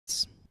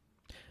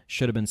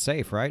Should have been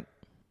safe, right?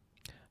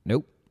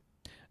 Nope.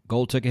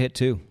 Gold took a hit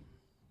too.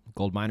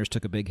 Gold miners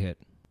took a big hit.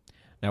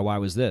 Now, why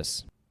was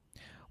this?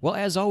 Well,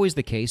 as always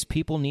the case,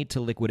 people need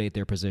to liquidate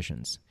their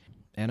positions.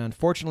 And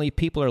unfortunately,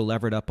 people are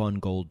levered up on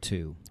gold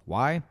too.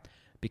 Why?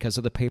 Because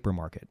of the paper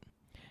market.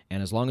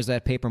 And as long as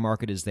that paper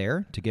market is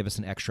there to give us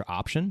an extra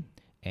option,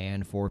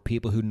 and for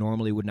people who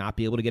normally would not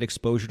be able to get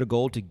exposure to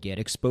gold,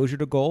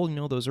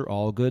 those are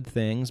all good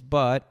things,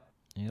 but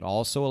it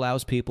also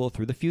allows people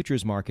through the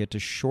futures market to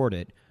short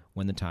it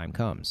when the time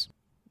comes,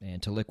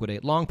 and to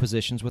liquidate long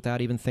positions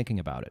without even thinking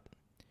about it.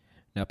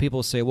 Now,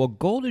 people say, well,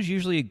 gold is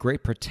usually a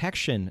great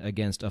protection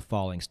against a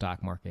falling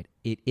stock market.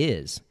 It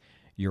is.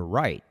 You're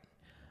right.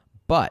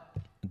 But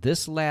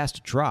this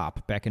last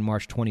drop back in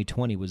March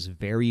 2020 was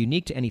very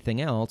unique to anything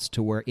else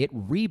to where it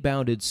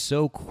rebounded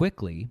so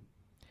quickly.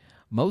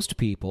 Most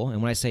people,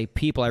 and when I say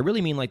people, I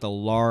really mean like the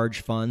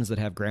large funds that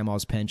have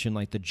grandma's pension,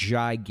 like the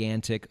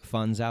gigantic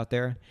funds out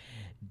there,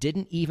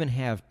 didn't even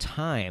have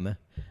time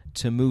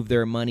to move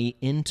their money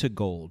into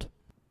gold.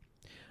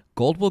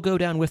 Gold will go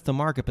down with the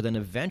market, but then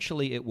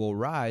eventually it will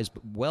rise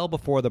well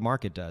before the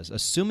market does,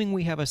 assuming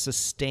we have a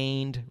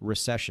sustained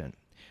recession,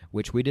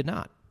 which we did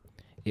not.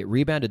 It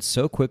rebounded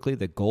so quickly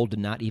that gold did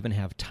not even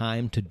have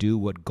time to do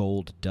what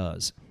gold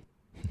does.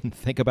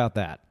 Think about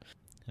that.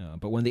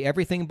 But when the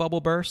everything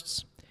bubble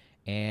bursts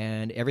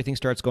and everything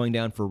starts going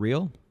down for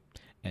real,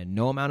 and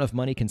no amount of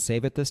money can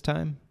save it this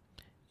time,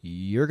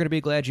 you're going to be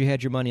glad you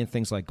had your money in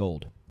things like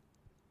gold.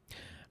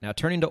 Now,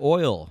 turning to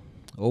oil,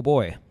 oh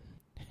boy.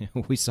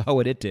 We saw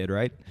what it did,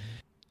 right?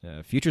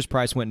 Futures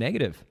price went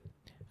negative.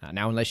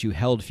 Now, unless you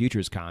held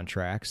futures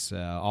contracts,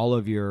 all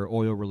of your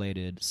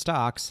oil-related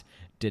stocks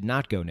did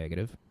not go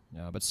negative,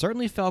 but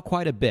certainly fell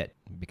quite a bit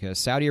because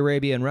Saudi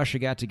Arabia and Russia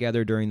got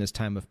together during this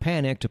time of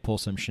panic to pull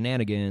some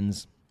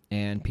shenanigans,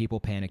 and people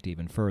panicked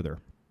even further.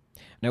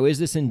 Now, is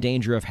this in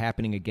danger of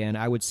happening again?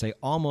 I would say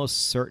almost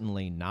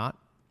certainly not.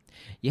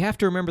 You have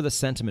to remember the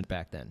sentiment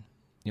back then.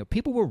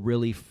 People were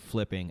really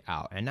flipping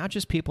out, and not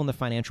just people in the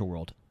financial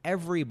world.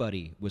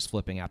 Everybody was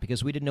flipping out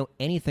because we didn't know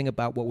anything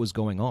about what was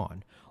going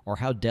on or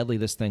how deadly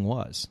this thing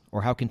was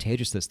or how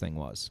contagious this thing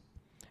was.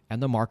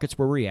 And the markets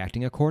were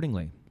reacting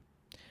accordingly.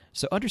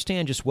 So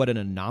understand just what an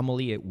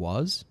anomaly it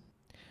was,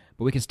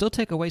 but we can still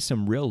take away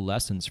some real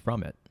lessons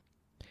from it.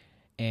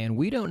 And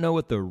we don't know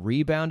what the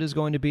rebound is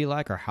going to be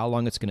like or how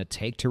long it's going to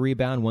take to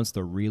rebound once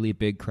the really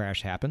big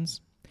crash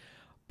happens.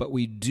 But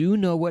we do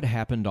know what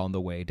happened on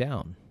the way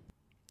down.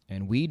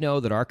 And we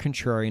know that our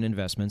contrarian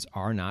investments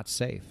are not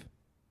safe.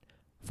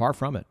 Far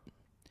from it.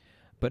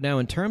 But now,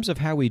 in terms of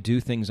how we do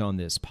things on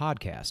this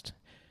podcast,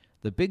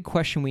 the big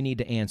question we need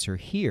to answer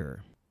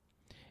here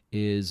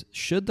is,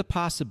 should the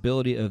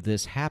possibility of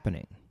this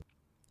happening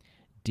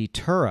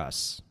deter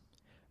us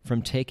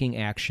from taking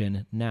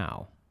action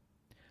now?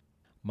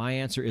 My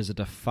answer is a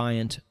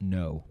defiant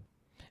no,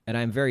 and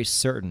I'm very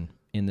certain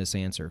in this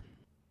answer.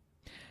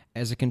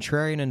 As a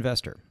contrarian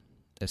investor,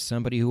 as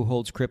somebody who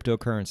holds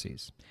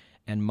cryptocurrencies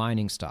and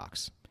mining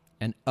stocks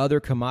and other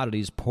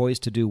commodities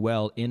poised to do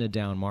well in a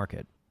down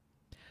market,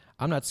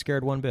 I'm not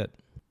scared one bit.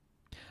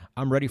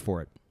 I'm ready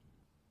for it.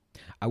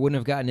 I wouldn't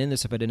have gotten in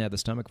this if I didn't have the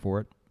stomach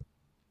for it.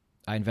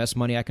 I invest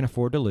money I can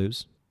afford to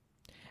lose,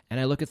 and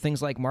I look at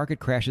things like market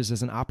crashes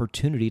as an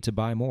opportunity to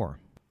buy more,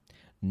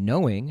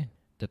 knowing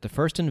that the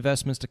first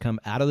investments to come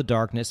out of the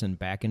darkness and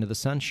back into the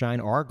sunshine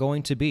are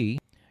going to be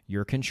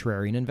your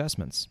contrarian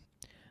investments,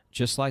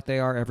 just like they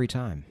are every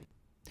time.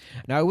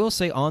 Now, I will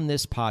say on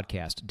this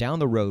podcast, down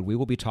the road, we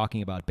will be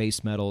talking about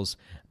base metals,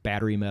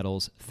 battery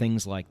metals,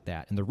 things like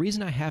that. And the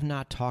reason I have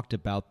not talked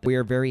about, we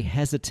are very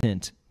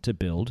hesitant to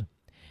build.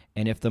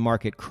 And if the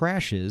market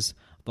crashes,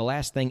 the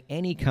last thing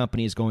any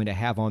company is going to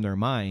have on their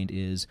mind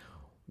is,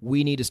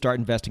 we need to start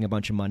investing a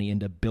bunch of money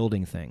into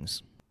building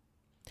things.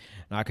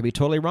 Now, I could be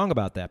totally wrong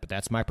about that, but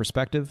that's my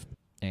perspective,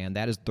 and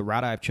that is the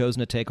route I've chosen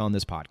to take on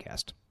this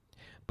podcast.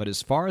 But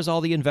as far as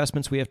all the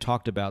investments we have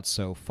talked about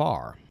so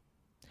far,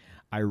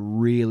 I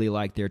really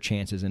like their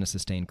chances in a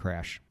sustained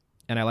crash,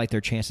 and I like their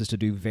chances to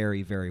do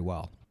very, very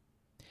well.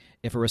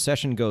 If a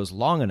recession goes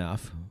long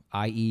enough,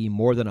 i.e.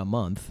 more than a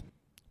month,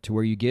 to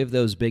where you give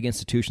those big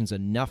institutions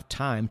enough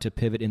time to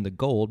pivot into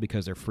gold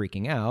because they're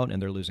freaking out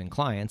and they're losing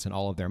clients and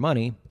all of their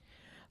money,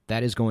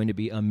 that is going to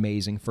be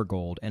amazing for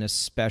gold, and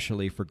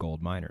especially for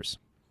gold miners.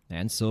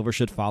 And silver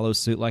should follow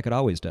suit like it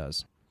always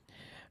does.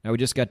 Now, we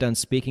just got done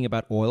speaking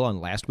about oil on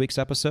last week's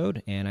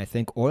episode, and I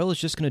think oil is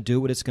just going to do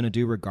what it's going to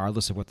do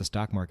regardless of what the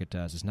stock market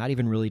does. It's not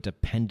even really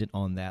dependent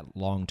on that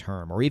long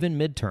term or even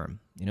midterm.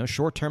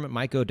 Short term it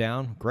might go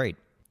down, great.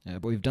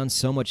 But we've done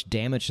so much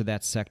damage to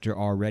that sector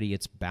already,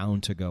 it's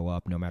bound to go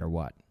up no matter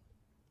what.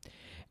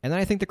 And then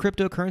I think the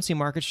cryptocurrency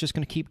market's just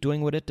going to keep doing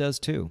what it does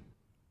too.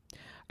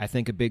 I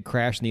think a big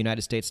crash in the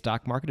United States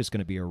stock market is going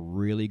to be a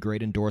really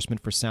great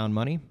endorsement for sound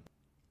money.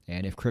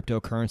 And if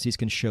cryptocurrencies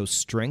can show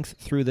strength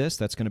through this,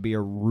 that's going to be a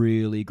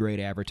really great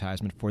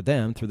advertisement for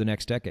them through the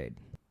next decade.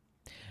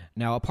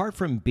 Now, apart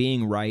from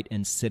being right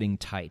and sitting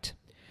tight,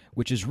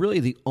 which is really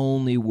the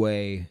only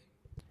way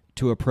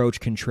to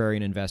approach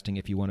contrarian investing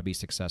if you want to be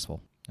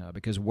successful,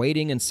 because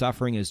waiting and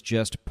suffering is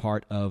just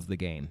part of the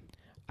game.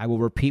 I will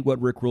repeat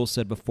what Rick Rule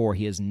said before.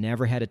 He has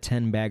never had a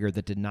 10-bagger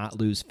that did not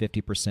lose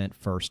 50%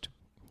 first,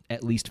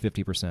 at least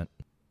 50%.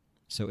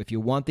 So if you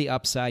want the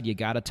upside, you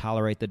got to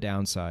tolerate the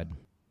downside.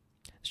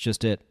 It's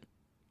just it.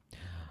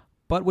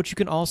 But what you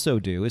can also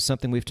do is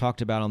something we've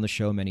talked about on the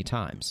show many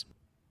times.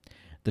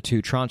 The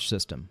 2 tranche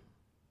system.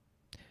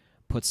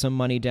 Put some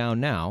money down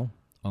now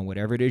on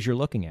whatever it is you're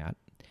looking at,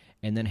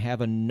 and then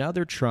have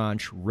another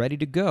tranche ready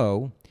to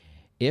go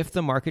if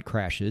the market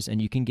crashes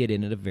and you can get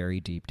in at a very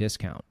deep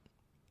discount.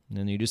 And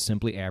then you just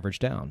simply average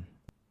down.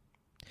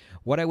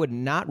 What I would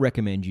not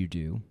recommend you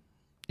do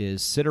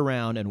is sit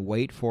around and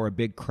wait for a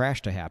big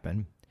crash to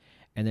happen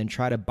and then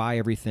try to buy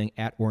everything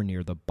at or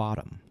near the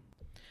bottom.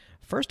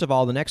 First of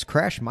all, the next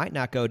crash might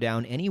not go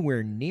down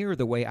anywhere near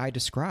the way I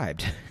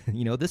described.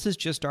 This is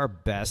just our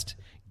best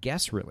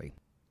guess, really.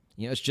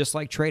 It's just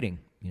like trading.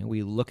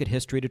 We look at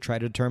history to try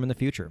to determine the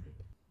future.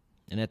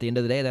 And at the end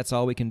of the day, that's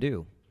all we can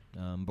do.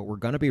 But we're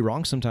going to be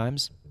wrong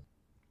sometimes.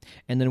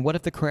 And then what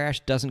if the crash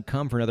doesn't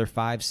come for another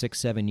 5, 6,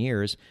 7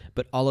 years,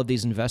 but all of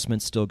these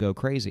investments still go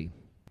crazy?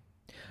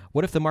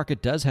 What if the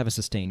market does have a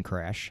sustained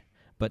crash,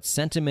 but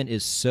sentiment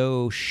is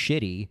so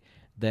shitty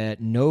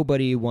that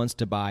nobody wants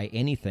to buy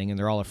anything and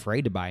they're all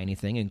afraid to buy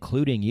anything,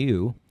 including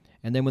you,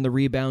 and then when the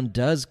rebound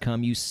does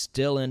come, you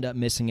still end up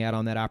missing out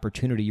on that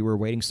opportunity you were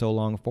waiting so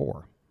long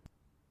for?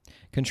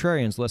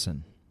 Contrarians,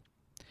 listen.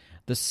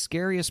 The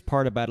scariest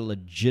part about a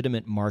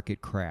legitimate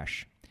market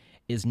crash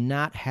is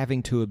not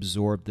having to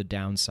absorb the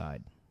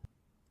downside.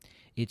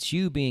 It's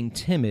you being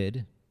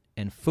timid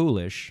and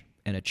foolish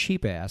and a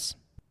cheap ass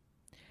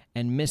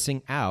and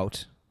missing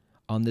out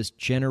on this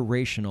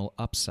generational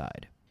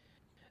upside.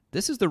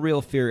 This is the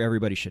real fear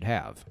everybody should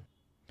have.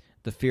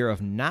 The fear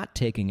of not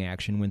taking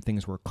action when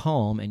things were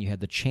calm and you had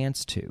the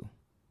chance to.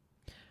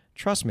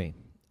 Trust me,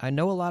 I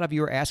know a lot of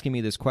you are asking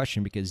me this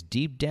question because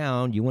deep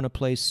down you want to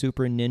play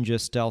Super Ninja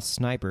Stealth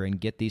Sniper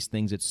and get these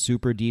things at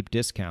super deep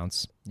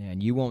discounts,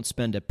 and you won't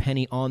spend a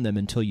penny on them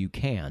until you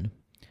can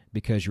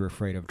because you're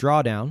afraid of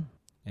drawdown.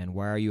 And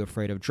why are you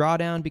afraid of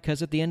drawdown?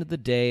 Because at the end of the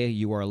day,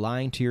 you are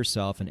lying to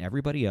yourself and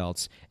everybody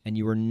else, and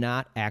you are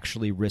not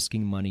actually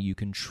risking money you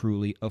can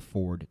truly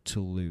afford to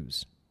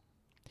lose.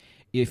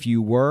 If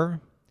you were,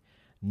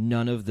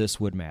 none of this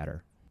would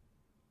matter.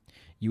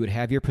 You would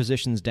have your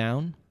positions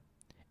down,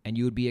 and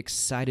you would be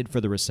excited for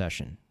the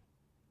recession.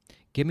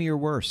 Give me your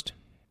worst.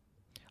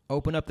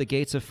 Open up the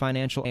gates of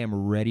financial. I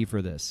am ready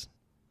for this.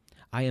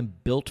 I am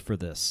built for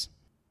this.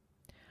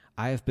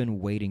 I have been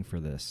waiting for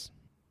this.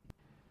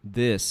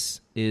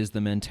 This is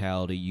the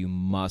mentality you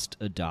must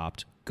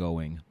adopt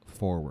going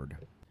forward.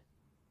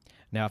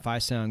 Now, if I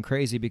sound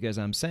crazy because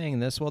I'm saying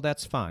this, well,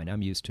 that's fine.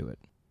 I'm used to it.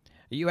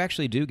 You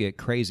actually do get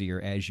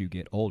crazier as you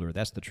get older.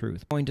 That's the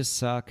truth. Going to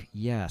suck?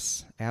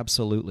 Yes,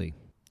 absolutely.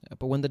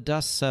 But when the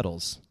dust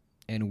settles,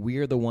 and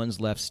we're the ones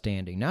left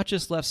standing, not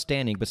just left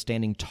standing, but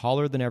standing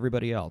taller than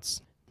everybody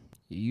else,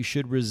 you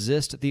should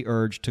resist the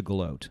urge to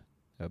gloat.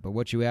 But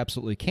what you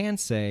absolutely can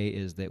say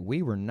is that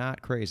we were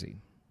not crazy.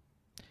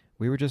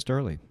 We were just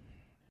early.